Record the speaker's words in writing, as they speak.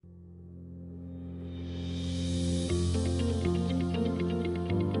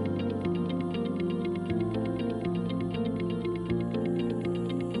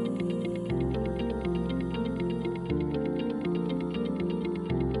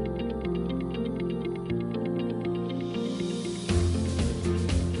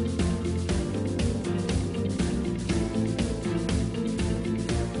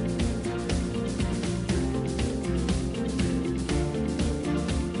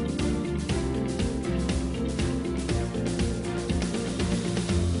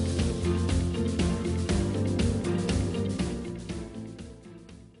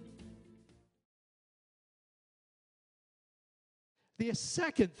the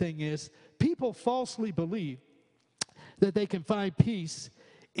second thing is people falsely believe that they can find peace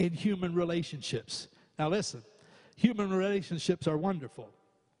in human relationships. Now listen, human relationships are wonderful.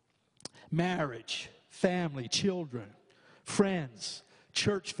 Marriage, family, children, friends,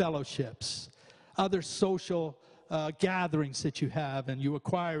 church fellowships, other social gatherings that you have and you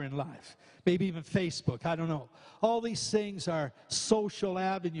acquire in life. Maybe even Facebook, I don't know. All these things are social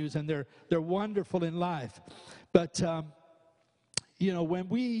avenues, and they're wonderful in life. But, when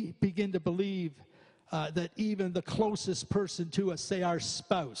we begin to believe that even the closest person to us, say our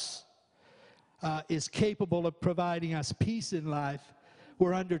spouse, is capable of providing us peace in life,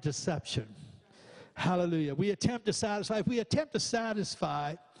 we're under deception. Hallelujah. If we attempt to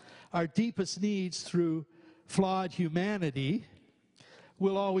satisfy our deepest needs through flawed humanity,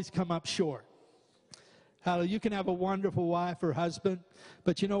 we'll always come up short. Hallelujah. You can have a wonderful wife or husband,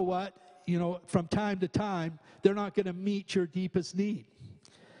 but you know what? From time to time, they're not going to meet your deepest need.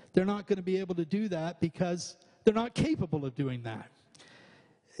 They're not going to be able to do that because they're not capable of doing that.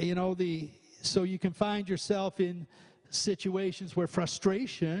 So you can find yourself in situations where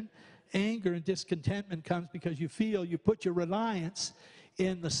frustration, anger, and discontentment comes because you feel you put your reliance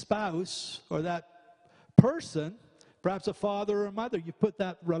in the spouse or that person, perhaps a father or a mother. You put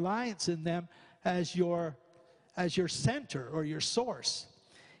that reliance in them as your center or your source,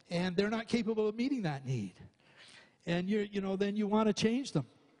 and they're not capable of meeting that need. And then you want to change them,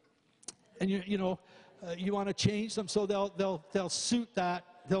 and you want to change them so they'll suit that,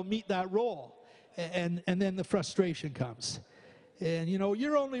 they'll meet that role, and then the frustration comes. And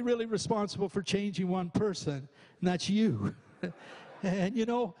you're only really responsible for changing one person, and that's you. And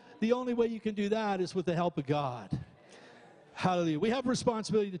the only way you can do that is with the help of God. Hallelujah. We have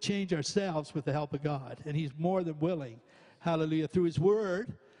responsibility to change ourselves with the help of God, and He's more than willing, hallelujah, through His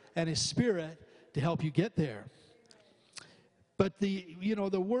Word and His Spirit to help you get there. But the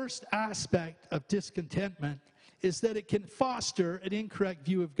worst aspect of discontentment is that it can foster an incorrect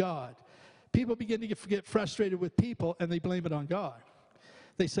view of God. People begin to get frustrated with people, and they blame it on God.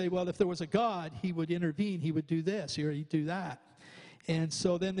 They say, well, if there was a God, He would intervene, He would do this, or He'd do that. And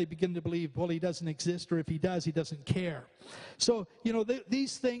so then they begin to believe, well, He doesn't exist, or if He does, He doesn't care. So,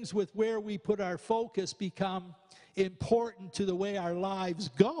 these things with where we put our focus become important to the way our lives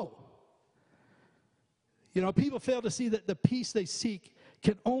go. People fail to see that the peace they seek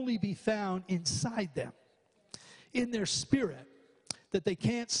can only be found inside them, in their spirit, that they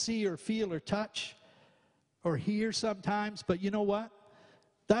can't see or feel or touch or hear sometimes. But you know what?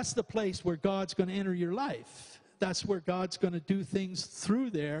 That's the place where God's going to enter your life. That's where God's going to do things through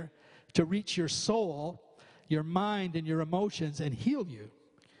there to reach your soul, your mind, and your emotions and heal you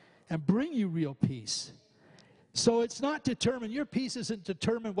and bring you real peace. So it's not determined, your peace isn't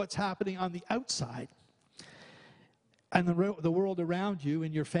determined what's happening on the outside and the world around you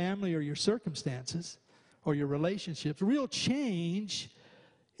in your family or your circumstances or your relationships. Real change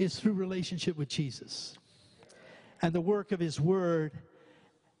is through relationship with Jesus and the work of His Word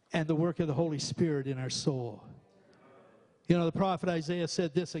and the work of the Holy Spirit in our soul. The prophet Isaiah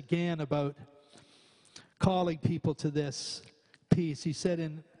said this again about calling people to this peace. He said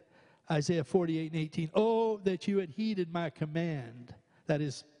in Isaiah 48:18, "Oh, that you had heeded my command," that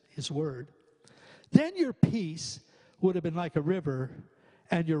is His Word, "then your peace would have been like a river,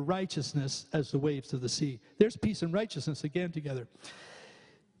 and your righteousness as the waves of the sea." There's peace and righteousness again together.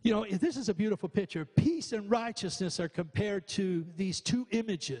 This is a beautiful picture. Peace and righteousness are compared to these two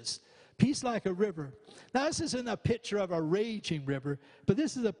images. Peace like a river. Now, this isn't a picture of a raging river, but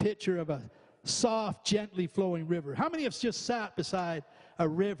this is a picture of a soft, gently flowing river. How many have just sat beside a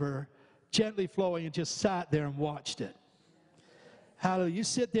river, gently flowing, and just sat there and watched it? Hallelujah. You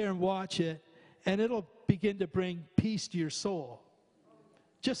sit there and watch it, and it'll begin to bring peace to your soul.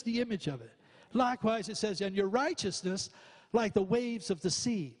 Just the image of it. Likewise, it says, and your righteousness like the waves of the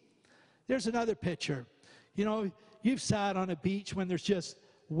sea. There's another picture. You've sat on a beach when there's just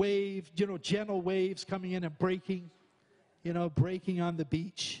waves, gentle waves coming in and breaking on the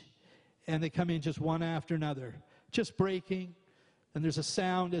beach. And they come in just one after another, just breaking. And there's a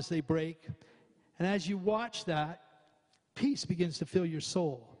sound as they break. And as you watch that, peace begins to fill your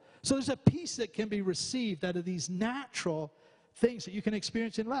soul. So there's a peace that can be received out of these natural things that you can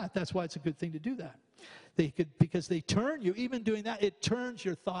experience in life. That's why it's a good thing to do that. Because they turn you, even doing that, it turns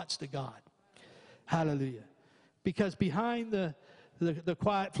your thoughts to God. Hallelujah. Because behind the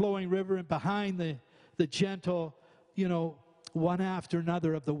quiet flowing river and behind the gentle, one after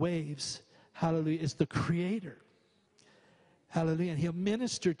another of the waves, hallelujah, is the Creator. Hallelujah. And He'll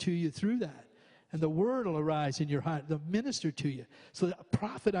minister to you through that. And the Word will arise in your heart. They'll minister to you. So the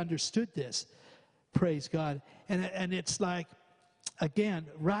prophet understood this. Praise God. And it's like, Again,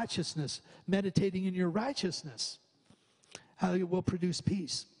 righteousness, meditating in your righteousness, how it will produce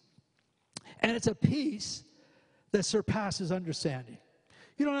peace. And it's a peace that surpasses understanding.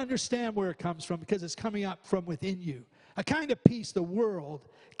 You don't understand where it comes from because it's coming up from within you. A kind of peace the world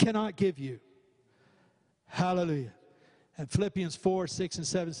cannot give you. Hallelujah. And Philippians 4, 6, and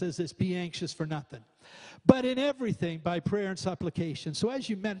 7 says this, be anxious for nothing, but in everything by prayer and supplication. So as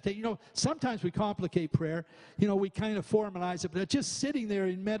you meditate, sometimes we complicate prayer. We kind of formalize it, but just sitting there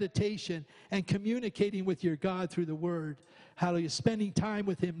in meditation and communicating with your God through the Word, hallelujah, spending time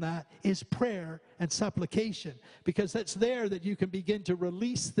with Him, that is prayer and supplication, because that's there that you can begin to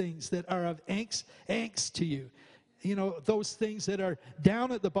release things that are of angst to you. Those things that are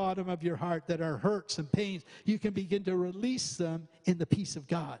down at the bottom of your heart that are hurts and pains, you can begin to release them in the peace of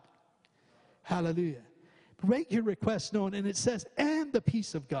God. Hallelujah. Make your requests known, and it says, and the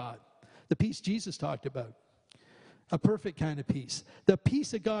peace of God. The peace Jesus talked about. A perfect kind of peace. The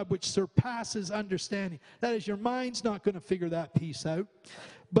peace of God which surpasses understanding. That is, your mind's not going to figure that peace out,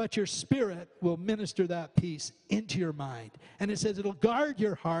 but your spirit will minister that peace into your mind. And it says it'll guard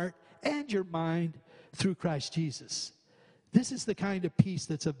your heart and your mind through Christ Jesus. This is the kind of peace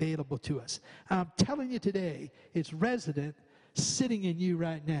that's available to us. I'm telling you today, it's resident, sitting in you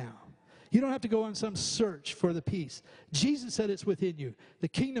right now. You don't have to go on some search for the peace. Jesus said it's within you. The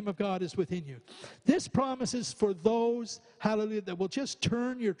kingdom of God is within you. This promise is for those, hallelujah, that will just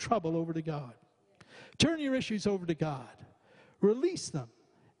turn your trouble over to God. Turn your issues over to God. Release them.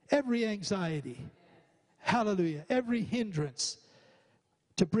 Every anxiety, hallelujah, every hindrance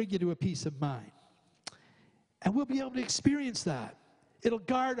to bring you to a peace of mind. And we'll be able to experience that.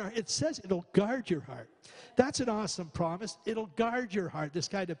 It says it'll guard your heart. That's an awesome promise. It'll guard your heart, this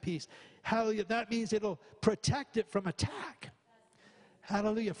kind of peace. Hallelujah. That means it'll protect it from attack.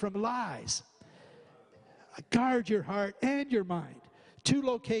 Hallelujah. From lies. Guard your heart and your mind. 2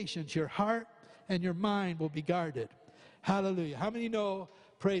 locations, your heart and your mind will be guarded. Hallelujah. How many know,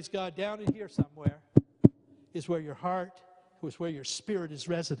 praise God, down in here somewhere is where your heart, is where your spirit is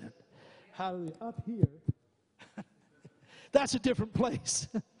resident. Hallelujah. Up here, that's a different place.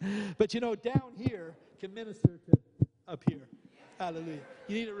 But down here can minister to up here. Hallelujah.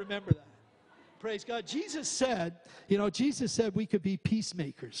 You need to remember that. Praise God. Jesus said we could be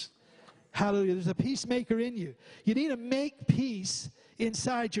peacemakers. Hallelujah. There's a peacemaker in you. You need to make peace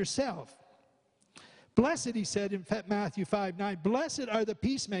inside yourself. Blessed, he said in Matthew 5:9, blessed are the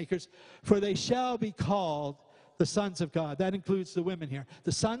peacemakers, for they shall be called the sons of God. That includes the women here.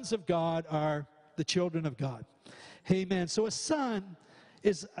 The sons of God are the children of God. Amen. So a son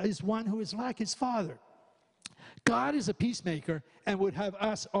is one who is like his father. God is a peacemaker and would have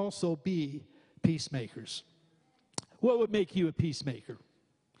us also be peacemakers. What would make you a peacemaker?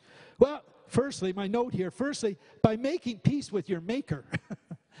 Well, firstly, my note here, by making peace with your maker.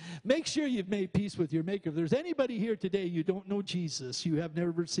 Make sure you've made peace with your maker. If there's anybody here today you don't know Jesus, you have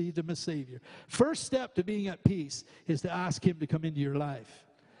never received him as Savior, first step to being at peace is to ask him to come into your life.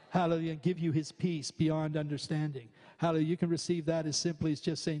 Hallelujah, and give you his peace beyond understanding. Hallelujah, you can receive that as simply as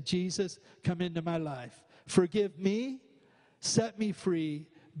just saying, Jesus, come into my life. Forgive me, set me free,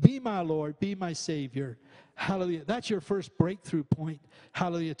 be my Lord, be my Savior. Hallelujah, that's your first breakthrough point,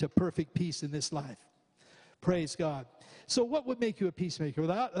 hallelujah, to perfect peace in this life. Praise God. So what would make you a peacemaker?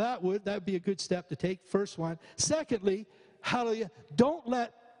 Well, that would be a good step to take, first one. Secondly, hallelujah, don't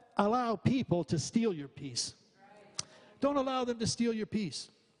allow people to steal your peace. Don't allow them to steal your peace.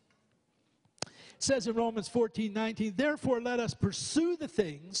 It says in Romans 14:19, therefore let us pursue the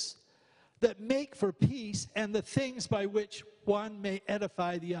things that make for peace and the things by which one may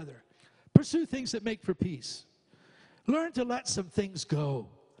edify the other. Pursue things that make for peace. Learn to let some things go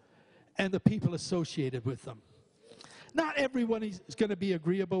and the people associated with them. Not everyone is going to be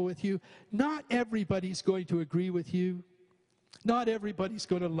agreeable with you. Not everybody's going to agree with you. Not everybody's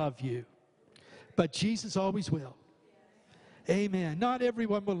going to love you. But Jesus always will. Amen. Not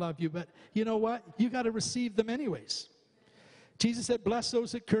everyone will love you, but you know what? You got to receive them anyways. Jesus said, bless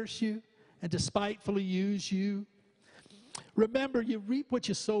those that curse you and despitefully use you. Remember, you reap what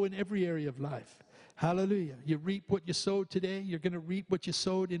you sow in every area of life. Hallelujah. You reap what you sowed today. You're going to reap what you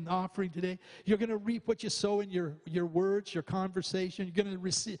sowed in offering today. You're going to reap what you sow in your words, your conversation. You're going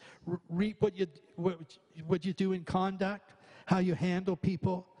to reap what you do in conduct, how you handle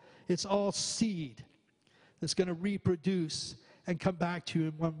people. It's all seed that's going to reproduce and come back to you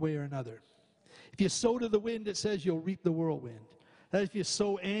in one way or another. If you sow to the wind, it says you'll reap the whirlwind. That if you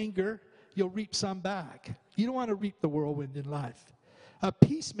sow anger, you'll reap some back. You don't want to reap the whirlwind in life. A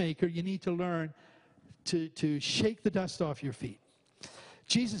peacemaker, you need to learn to shake the dust off your feet.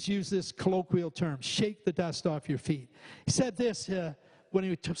 Jesus used this colloquial term, shake the dust off your feet. He said this when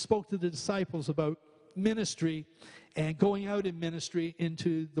he spoke to the disciples about ministry and going out in ministry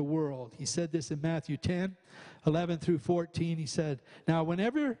into the world. He said this in Matthew 10, 11 through 14. He said, now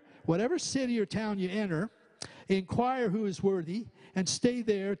whatever city or town you enter, inquire who is worthy and stay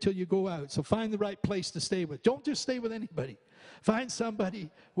there till you go out. So find the right place to stay with. Don't just stay with anybody. Find somebody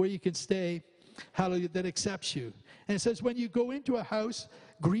where you can stay, hallelujah, that accepts you. And it says, when you go into a house,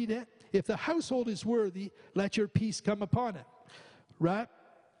 greet it. If the household is worthy, let your peace come upon it. Right?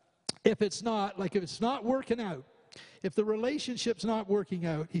 If it's not working out, if the relationship's not working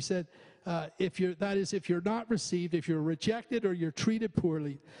out, he said, if you're not received, if you're rejected or you're treated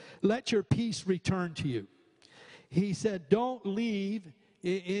poorly, let your peace return to you. He said, don't leave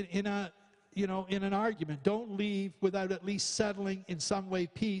in an argument. Don't leave without at least settling in some way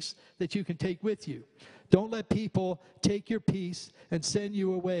peace that you can take with you. Don't let people take your peace and send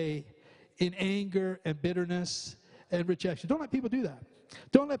you away in anger and bitterness and rejection. Don't let people do that.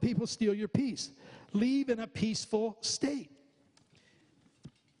 Don't let people steal your peace. Leave in a peaceful state.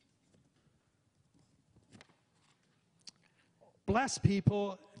 Bless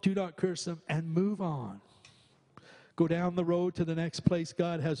people, do not curse them, and move on. Go down the road to the next place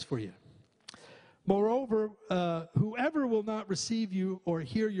God has for you. Moreover, whoever will not receive you or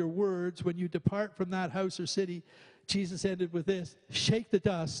hear your words when you depart from that house or city, Jesus ended with this, shake the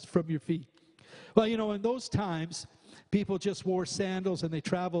dust from your feet. Well, in those times, people just wore sandals and they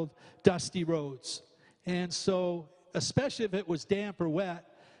traveled dusty roads. And so, especially if it was damp or wet,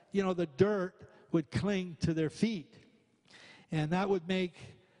 the dirt would cling to their feet. And that would make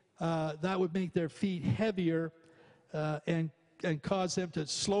their feet heavier and cause them to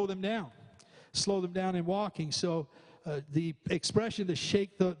slow them down in walking. So the expression to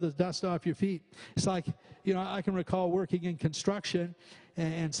shake the dust off your feet, it's like, I can recall working in construction,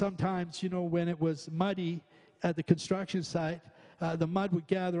 and sometimes, when it was muddy at the construction site, the mud would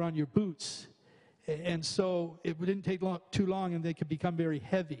gather on your boots. And so it didn't take too long, and they could become very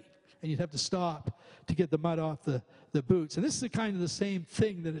heavy. And you'd have to stop to get the mud off the boots. And this is kind of the same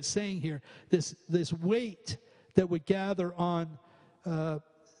thing that it's saying here. This weight that would gather on, the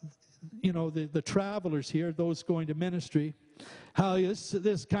travelers here, those going to ministry. Hallelujah.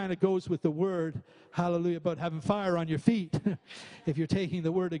 This kind of goes with the word, hallelujah, about having fire on your feet. If you're taking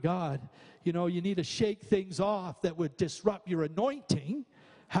the word of God, you need to shake things off that would disrupt your anointing,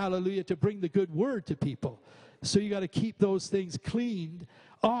 hallelujah, to bring the good word to people. So you got to keep those things cleaned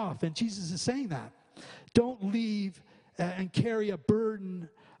off. And Jesus is saying that. Don't leave and carry a burden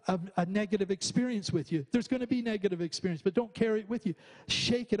of a negative experience with you. There's going to be negative experience, but don't carry it with you.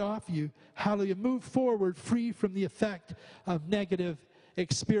 Shake it off you. Hallelujah. Move forward free from the effect of negative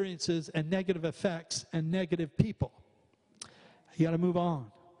experiences and negative effects and negative people. You got to move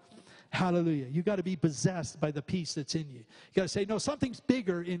on. Hallelujah. You got to be possessed by the peace that's in you. You got to say, no, something's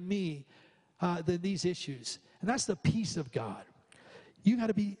bigger in me than these issues. And that's the peace of God. You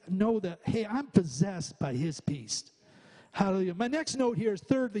got to know that, hey, I'm possessed by his peace. Hallelujah. My next note here is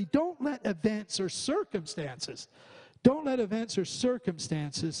thirdly, don't let events or circumstances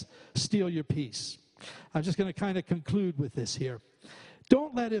steal your peace. I'm just going to kind of conclude with this here.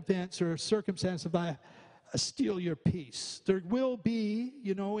 Don't let events or circumstances steal your peace. There will be,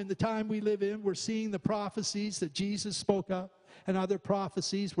 in the time we live in, we're seeing the prophecies that Jesus spoke of and other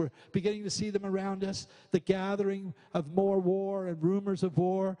prophecies. We're beginning to see them around us. The gathering of more war and rumors of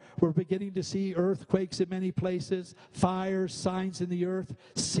war. We're beginning to see earthquakes in many places. Fires, signs in the earth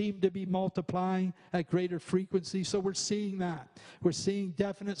seem to be multiplying at greater frequency. So we're seeing that. We're seeing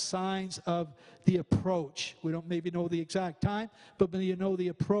definite signs of the approach. We don't maybe know the exact time, but the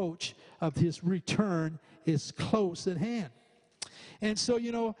approach of his return is close at hand. And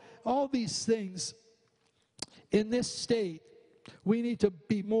so, all these things in this state, we need to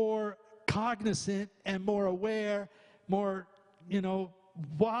be more cognizant and more aware, more,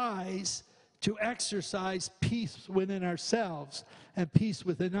 wise to exercise peace within ourselves and peace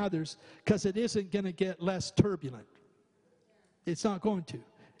within others, because it isn't going to get less turbulent. It's not going to.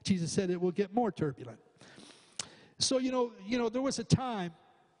 Jesus said it will get more turbulent. So, there was a time,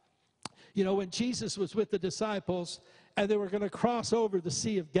 when Jesus was with the disciples and they were going to cross over the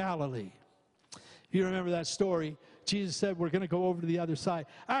Sea of Galilee. You remember that story. Jesus said, we're going to go over to the other side.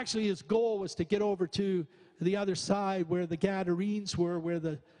 Actually, his goal was to get over to the other side where the Gadarenes were, where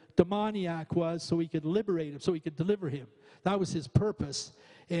the demoniac was, so he could liberate him, so he could deliver him. That was his purpose.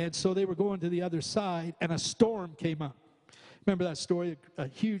 And so they were going to the other side, and a storm came up. Remember that story? A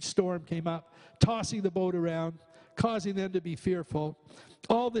huge storm came up, tossing the boat around, causing them to be fearful.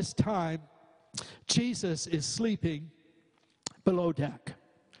 All this time, Jesus is sleeping below deck.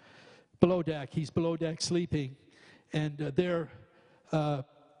 Below deck. He's below deck sleeping. And they're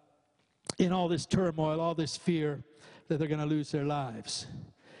in all this turmoil, all this fear that they're going to lose their lives.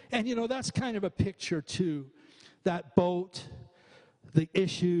 And, you know, that's kind of a picture, too. That boat, the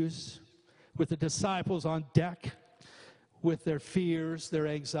issues with the disciples on deck, with their fears, their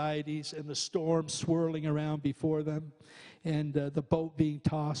anxieties, and the storm swirling around before them, and the boat being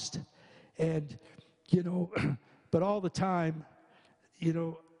tossed. And, you know, but all the time, you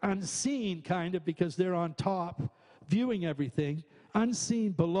know, unseen kind of, because they're on top, viewing everything,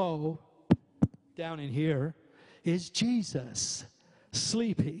 unseen below, down in here, is Jesus,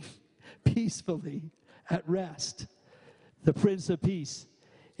 sleeping peacefully at rest, the Prince of Peace.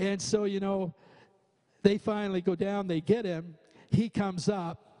 And so, you know, they finally go down, they get him, he comes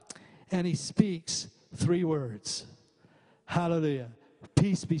up, and he speaks 3 words. Hallelujah.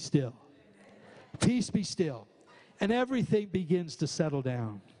 Peace be still. Peace be still. And everything begins to settle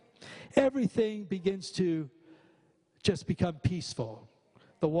down. Everything begins to just become peaceful.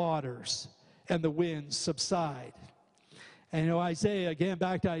 The waters and the winds subside. And you know, Isaiah, again,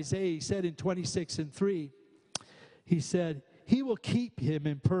 back to Isaiah, he said in 26:3, he said, he will keep him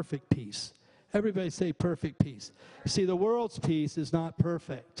in perfect peace. Everybody say perfect peace. See, the world's peace is not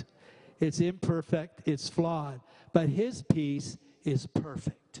perfect. It's imperfect, it's flawed. But his peace is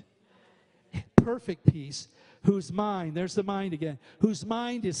perfect. Perfect peace, whose mind, there's the mind again, whose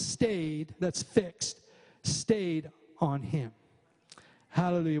mind is stayed, that's fixed, stayed on him.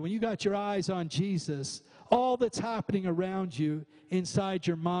 Hallelujah. When you got your eyes on Jesus, all that's happening around you, inside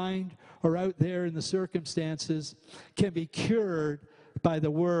your mind or out there in the circumstances, can be cured by the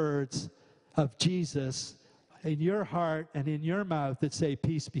words of Jesus in your heart and in your mouth that say,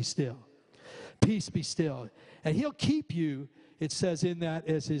 peace be still. Peace be still. And he'll keep you, it says in that,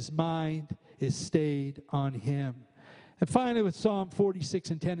 as his mind is stayed on him. And finally with Psalm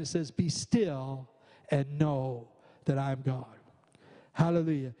 46:10, it says, be still and know that I'm God.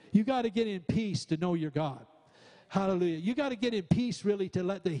 Hallelujah. You got to get in peace to know you're God. Hallelujah. You got to get in peace really to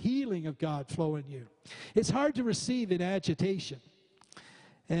let the healing of God flow in you. It's hard to receive in agitation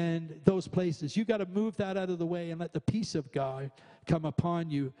and those places. You got to move that out of the way and let the peace of God come upon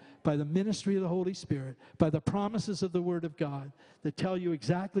you by the ministry of the Holy Spirit, by the promises of the Word of God that tell you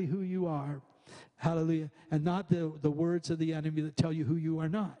exactly who you are. Hallelujah. And not the words of the enemy that tell you who you are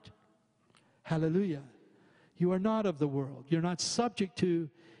not. Hallelujah. You are not of the world. You're not subject to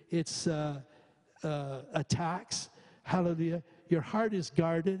its attacks. Hallelujah. Your heart is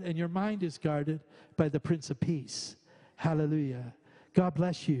guarded and your mind is guarded by the Prince of Peace. Hallelujah. God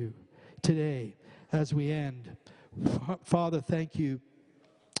bless you today as we end. Father, thank you.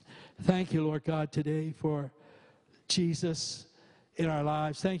 Thank you, Lord God, today for Jesus in our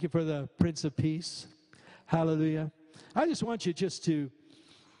lives. Thank you for the Prince of Peace. Hallelujah. I just want you just to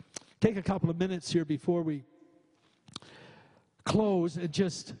take a couple of minutes here before we close and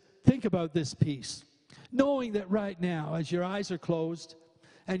just think about this peace. Knowing that right now, as your eyes are closed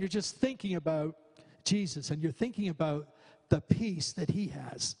and you're just thinking about Jesus and you're thinking about the peace that he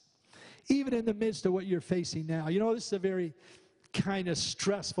has, even in the midst of what you're facing now. You know, this is a very kind of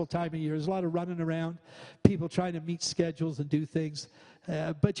stressful time of year. There's a lot of running around, people trying to meet schedules and do things.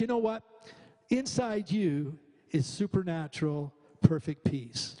 But you know what? Inside you is supernatural, perfect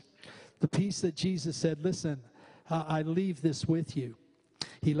peace. The peace that Jesus said, listen, I leave this with you.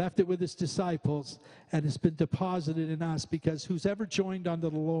 He left it with his disciples, and it's been deposited in us because who's ever joined unto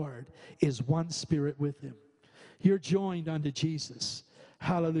the Lord is one spirit with him. You're joined unto Jesus.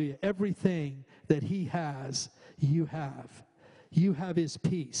 Hallelujah. Everything that he has, you have. You have his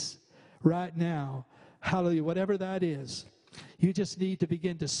peace right now. Hallelujah. Whatever that is, you just need to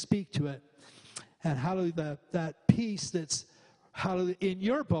begin to speak to it. And hallelujah, that peace that's, hallelujah, in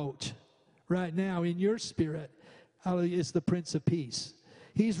your boat right now, in your spirit, hallelujah, is the Prince of Peace.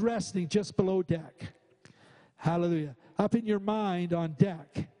 He's resting just below deck. Hallelujah. Up in your mind on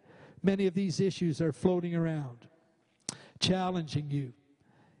deck, many of these issues are floating around, challenging you.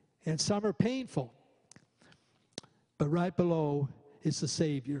 And some are painful. But right below is the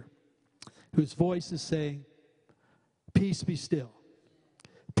Savior, whose voice is saying, peace be still.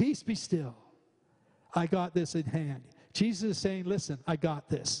 Peace be still. I got this in hand. Jesus is saying, listen, I got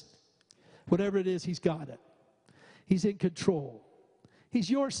this. Whatever it is, he's got it. He's in control. He's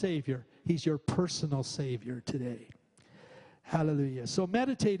your Savior. He's your personal Savior today. Hallelujah. So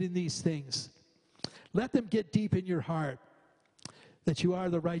meditate in these things. Let them get deep in your heart that you are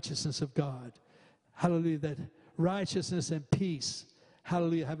the righteousness of God. Hallelujah. That righteousness and peace,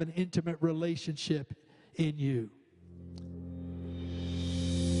 hallelujah, have an intimate relationship in you.